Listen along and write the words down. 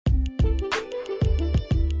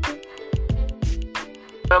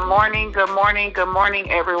Good morning,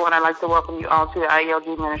 everyone. I'd like to welcome you all to the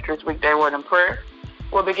ILG Ministries Weekday Word and Prayer.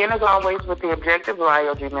 We'll begin, as always, with the objective of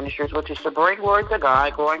ILG Ministries, which is to bring word to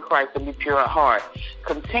God, grow in Christ, and be pure at heart,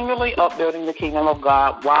 continually upbuilding the kingdom of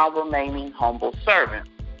God while remaining humble servants.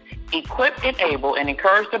 Equip, enable, and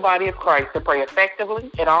encourage the body of Christ to pray effectively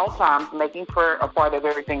at all times, making prayer a part of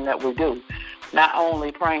everything that we do. Not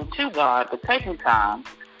only praying to God, but taking time,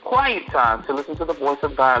 quiet time, to listen to the voice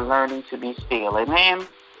of God, learning to be still. Amen?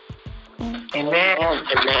 Amen.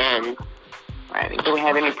 Amen. Right. Do we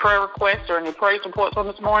have any prayer requests or any praise reports on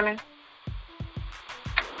this morning?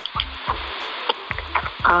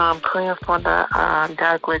 Praying for the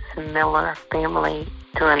Douglas and Miller family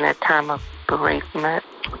during their time of bereavement.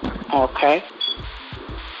 Okay.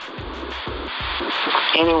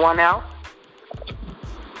 Anyone else?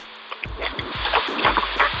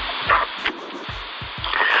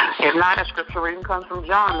 If not, a scripture reading comes from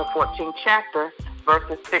John, the 14th chapter,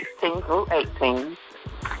 verses 16 through 18.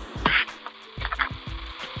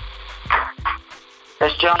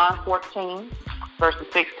 That's John 14, verses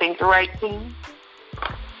 16 through 18.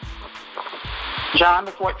 John,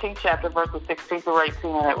 the 14th chapter, verses 16 through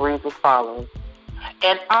 18, and it reads as follows.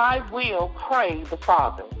 And I will pray the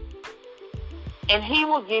Father, and he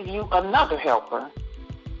will give you another helper,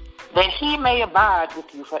 that he may abide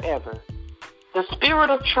with you forever. The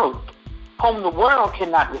Spirit of truth, whom the world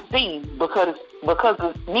cannot receive, because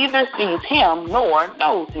it neither sees him nor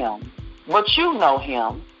knows him. But you know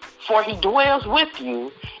him, for he dwells with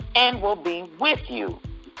you and will be with you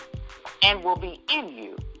and will be in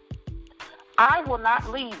you. I will not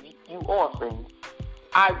leave you orphans.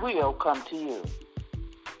 I will come to you.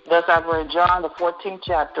 Thus I've read John, the 14th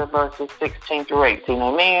chapter, verses 16 through 18.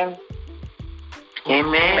 Amen?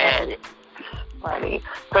 Amen. Righty.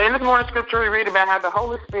 So in this morning's scripture, we read about how the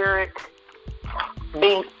Holy Spirit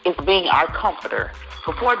is being our comforter.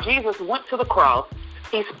 Before Jesus went to the cross,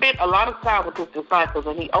 he spent a lot of time with his disciples,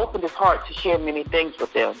 and he opened his heart to share many things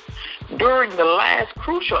with them. During the last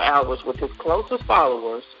crucial hours with his closest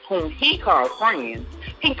followers, whom he called friends,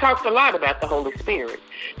 he talked a lot about the Holy Spirit.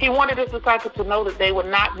 He wanted his disciples to know that they would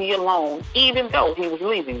not be alone, even though he was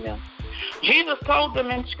leaving them. Jesus told them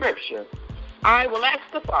in Scripture, I will ask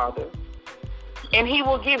the Father, and he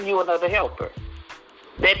will give you another helper,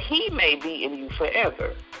 that he may be in you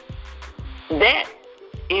forever. That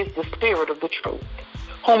is the Spirit of the truth,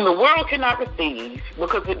 whom the world cannot receive,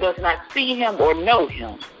 because it does not see him or know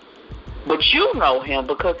him. But you know him,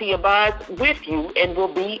 because he abides with you and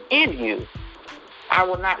will be in you. I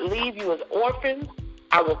will not leave you as orphans.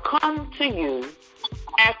 I will come to you.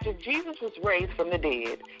 After Jesus was raised from the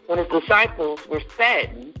dead, when his disciples were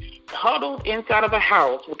saddened, huddled inside of a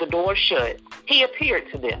house with the door shut, he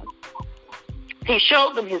appeared to them. He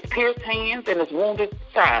showed them his pierced hands and his wounded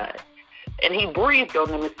side, and he breathed on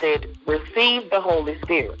them and said, receive the Holy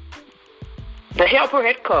Spirit. The Helper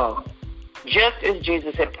had come, just as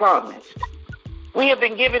Jesus had promised. We have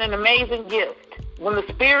been given an amazing gift. When the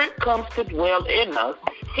Spirit comes to dwell in us,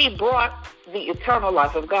 he brought the eternal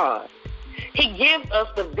life of God. He gives us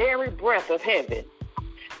the very breath of heaven.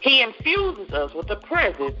 He infuses us with the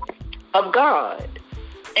presence of God.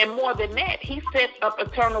 And more than that, he sets up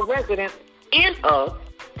eternal residence in us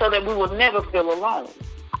so that we will never feel alone.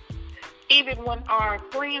 Even when our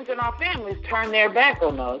friends and our families turn their back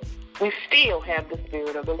on us, we still have the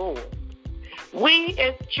Spirit of the Lord. We,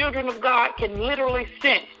 as children of God, can literally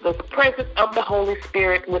sense the presence of the Holy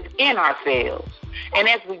Spirit within ourselves. And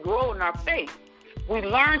as we grow in our faith, we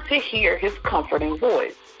learn to hear his comforting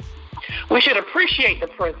voice. We should appreciate the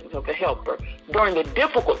presence of the Helper during the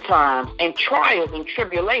difficult times and trials and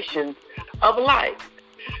tribulations of life.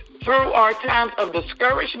 Through our times of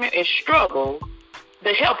discouragement and struggle,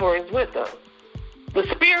 the Helper is with us. The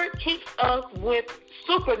Spirit keeps us with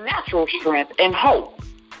supernatural strength and hope.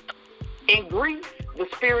 In grief, the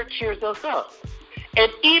Spirit cheers us up.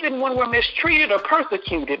 And even when we're mistreated or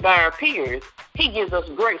persecuted by our peers, he gives us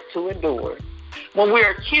grace to endure. When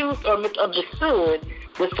we're accused or misunderstood,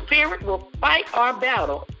 the Spirit will fight our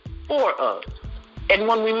battle for us. And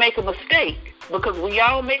when we make a mistake, because we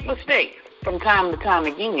all make mistakes from time to time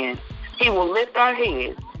again, he will lift our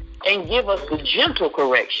heads and give us the gentle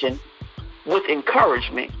correction with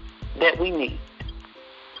encouragement that we need.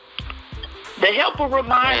 The Helper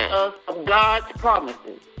reminds us of God's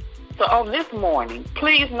promises. So on this morning,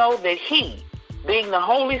 please know that he, being the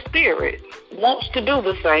Holy Spirit, wants to do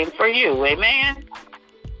the same for you. Amen?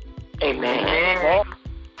 Amen.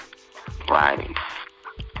 Righty.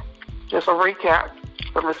 Just a recap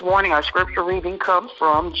from this morning. Our scripture reading comes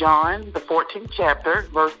from John, the 14th chapter,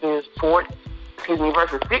 verses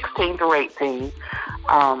 16 through 18.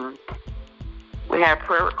 We have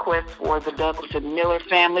prayer requests for the Douglas and Miller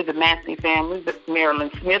family, the Massey family, the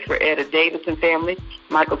Marilyn Smith for Etta Davidson family,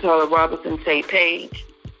 Michael Taylor Robinson, Tate Page,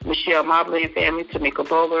 Michelle Mobley and family, Tamika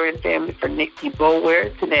Bowler and family, for Nikki Bower,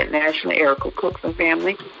 Jeanette National, Erica Cooks and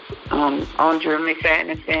family, Andrea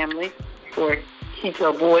McFadden and family, for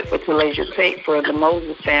Keto Boyd, for Talasia Tate, for the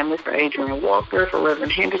Moses family, for Adrian Walker, for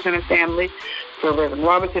Reverend Henderson and family, for Reverend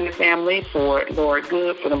Robertson and family, for Laura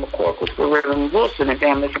Good, for the McCorkles, for Reverend Wilson and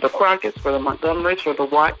family, for the Crockett's, for the Montgomerys, for the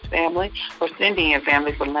Watts family, for Cindy and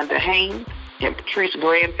family, for Linda Haynes, and Patrice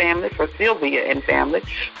Gray and family, for Sylvia and family,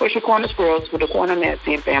 for Shaquana Squirrels, for the Corner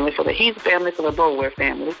Nancy and family, for the Heath family, for the Bower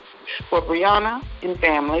family, for Brianna and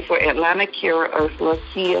family, for Atlanta, Kira, Ursula,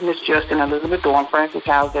 Kia, Miss Justin, Elizabeth Dorn, Francis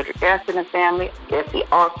Howes, Edric Aston and family, Essie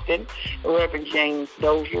Austin, Reverend James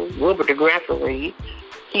Dozier, Wilbur DeGraff Reed,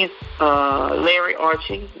 Keith, Larry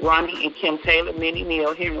Archie, Ronnie and Kim Taylor, Minnie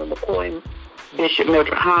Neal, Henry McCoy, Bishop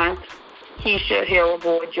Mildred Hines, Keisha, Harold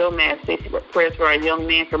Boyd, Joe Massey, prayers for our young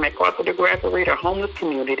man from MacArthur DeGraff Reed, our homeless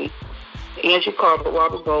community, Angie Carver,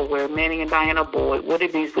 Robert Goldware, Manning and Diana Boyd, Woody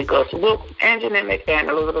Beasley, Gus Wilkes, Anjanette McFadden,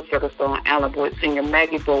 Elizabeth Featherstone, Alan Boyd Sr.,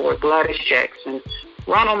 Maggie Boyd, Gladys Jackson,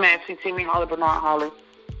 Ronald Massey, Timmy Holly, Bernard Holly,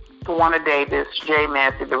 Tawana Davis, Jay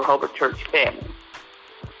Massey, the Rehoboth Church family.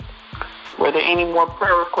 Were there any more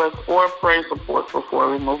prayer requests or praise reports before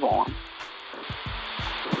we move on?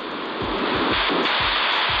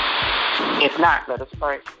 If not, let us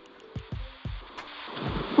pray.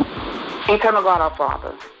 Eternal God, our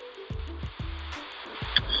Father,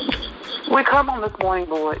 we come on this morning,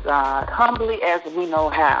 Lord God, humbly as we know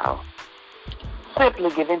how, simply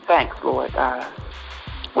giving thanks, Lord God.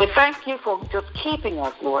 We thank you for just keeping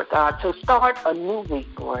us, Lord God, to start a new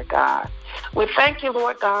week, Lord God. We thank you,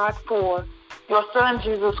 Lord God, for your Son,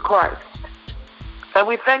 Jesus Christ. And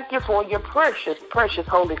we thank you for your precious, precious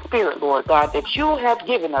Holy Spirit, Lord God, that you have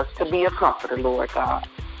given us to be a comforter, Lord God.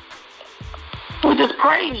 We just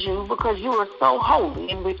praise you because you are so holy,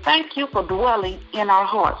 and we thank you for dwelling in our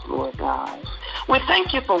hearts, Lord God. We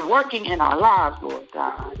thank you for working in our lives, Lord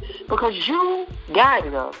God, because you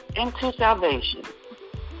guided us into salvation.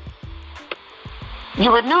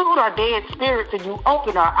 You renewed our dead spirits, and you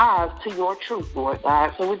opened our eyes to your truth, Lord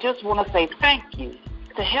God. So we just want to say thank you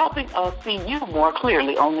to helping us see you more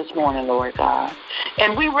clearly on this morning, Lord God.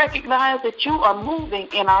 And we recognize that you are moving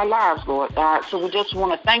in our lives, Lord God. So we just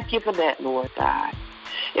want to thank you for that, Lord God.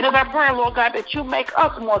 It is our prayer, Lord God, that you make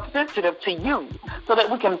us more sensitive to you so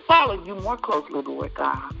that we can follow you more closely, Lord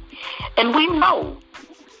God. And we know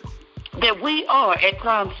that we are at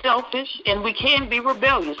times selfish and we can be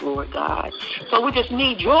rebellious, Lord God. So we just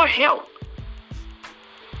need your help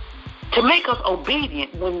to make us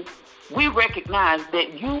obedient when we recognize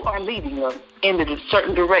that you are leading us in a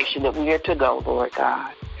certain direction that we are to go, Lord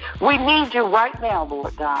God. We need you right now,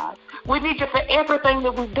 Lord God. We need you for everything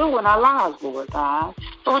that we do in our lives, Lord God.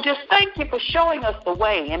 So we just thank you for showing us the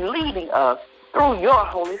way and leading us through your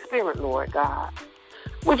Holy Spirit, Lord God.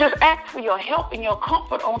 We just ask for your help and your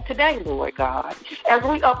comfort on today, Lord God, as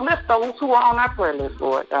we uplift those who are on our prayer list,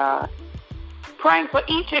 Lord God. Praying for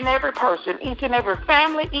each and every person, each and every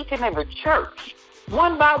family, each and every church,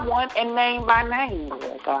 one by one and name by name,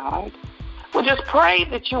 Lord God. We just pray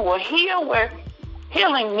that you will heal where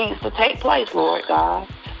healing needs to take place, Lord God,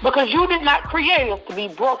 because you did not create us to be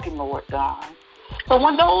broken, Lord God. So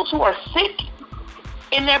when those who are sick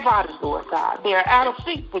in their bodies, Lord God, they are out of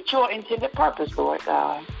sync with your intended purpose, Lord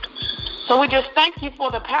God. So we just thank you for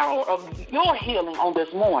the power of your healing on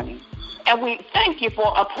this morning. And we thank you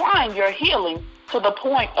for applying your healing to the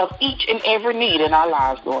point of each and every need in our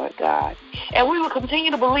lives, Lord God. And we will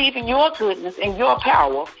continue to believe in your goodness and your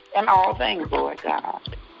power in all things, Lord God.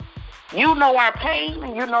 You know our pain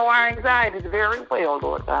and you know our anxieties very well,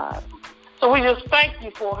 Lord God. So we just thank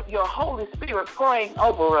you for your Holy Spirit praying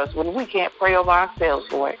over us when we can't pray over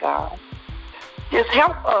ourselves, Lord God. Just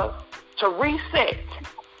help us to reset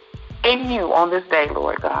in you on this day,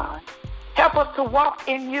 Lord God. Help us to walk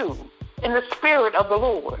in you, in the Spirit of the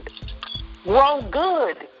Lord. Grow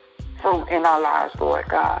good fruit in our lives, Lord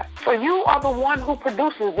God. For you are the one who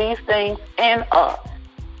produces these things in us.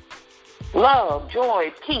 Love,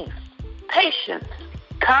 joy, peace, patience,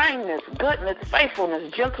 kindness, goodness,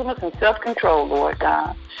 faithfulness, gentleness, and self-control, Lord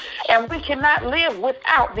God. And we cannot live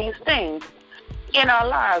without these things in our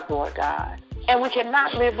lives, Lord God. And we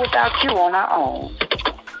cannot live without you on our own.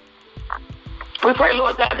 We pray,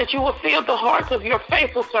 Lord God, that you will fill the hearts of your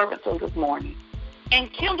faithful servants on this morning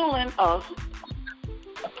and kindle in us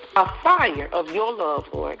a fire of your love,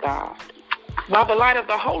 Lord God, by the light of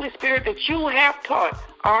the Holy Spirit that you have taught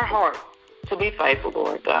our hearts to be faithful,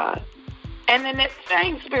 Lord God. And in that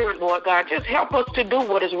same spirit, Lord God, just help us to do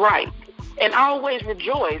what is right and always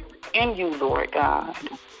rejoice in you, Lord God.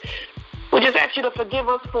 We just ask you to forgive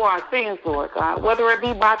us for our sins, Lord God, whether it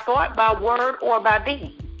be by thought, by word, or by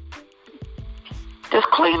deed. Just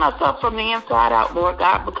clean us up from the inside out, Lord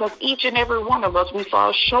God, because each and every one of us, we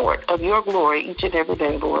fall short of your glory each and every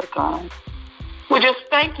day, Lord God. We just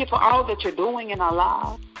thank you for all that you're doing in our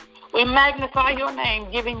lives. We magnify your name,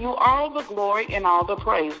 giving you all the glory and all the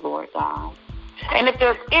praise, Lord God. And if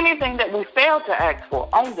there's anything that we failed to ask for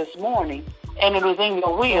on this morning, and it is in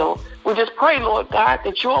your will, we just pray, Lord God,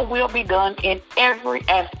 that your will be done in every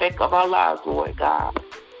aspect of our lives, Lord God.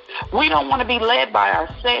 We don't want to be led by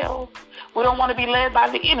ourselves. We don't want to be led by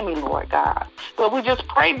the enemy, Lord God. But we just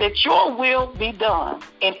pray that your will be done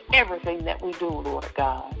in everything that we do, Lord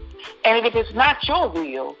God. And if it's not your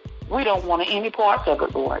will, we don't want any parts of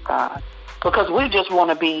it, Lord God, because we just want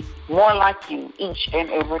to be more like you each and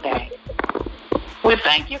every day. We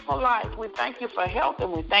thank you for life. We thank you for health,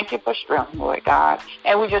 and we thank you for strength, Lord God.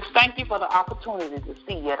 And we just thank you for the opportunity to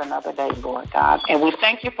see yet another day, Lord God. And we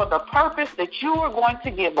thank you for the purpose that you are going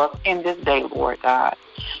to give us in this day, Lord God.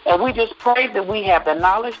 And we just pray that we have the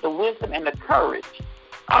knowledge, the wisdom, and the courage,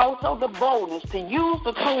 also the boldness to use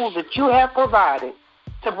the tools that you have provided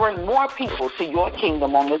to bring more people to your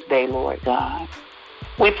kingdom on this day, Lord God.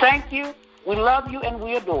 We thank you, we love you, and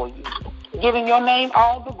we adore you, giving your name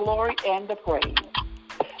all the glory and the praise.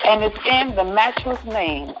 And it's in the matchless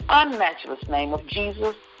name, unmatchless name of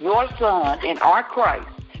Jesus, your Son, and our Christ,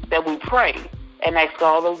 that we pray and ask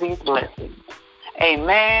all of these blessings.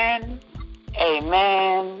 Amen,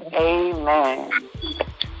 amen, amen.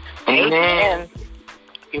 Amen.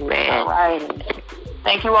 Amen. All right.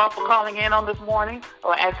 Thank you all for calling in on this morning.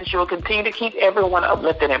 I ask that you will continue to keep everyone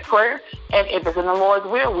uplifted in prayer. And if it's in the Lord's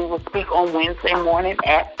will, we will speak on Wednesday morning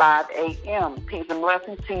at 5 a.m. Peace and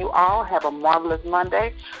blessings to you all. Have a marvelous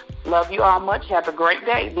Monday. Love you all much. Have a great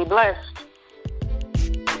day. Be blessed.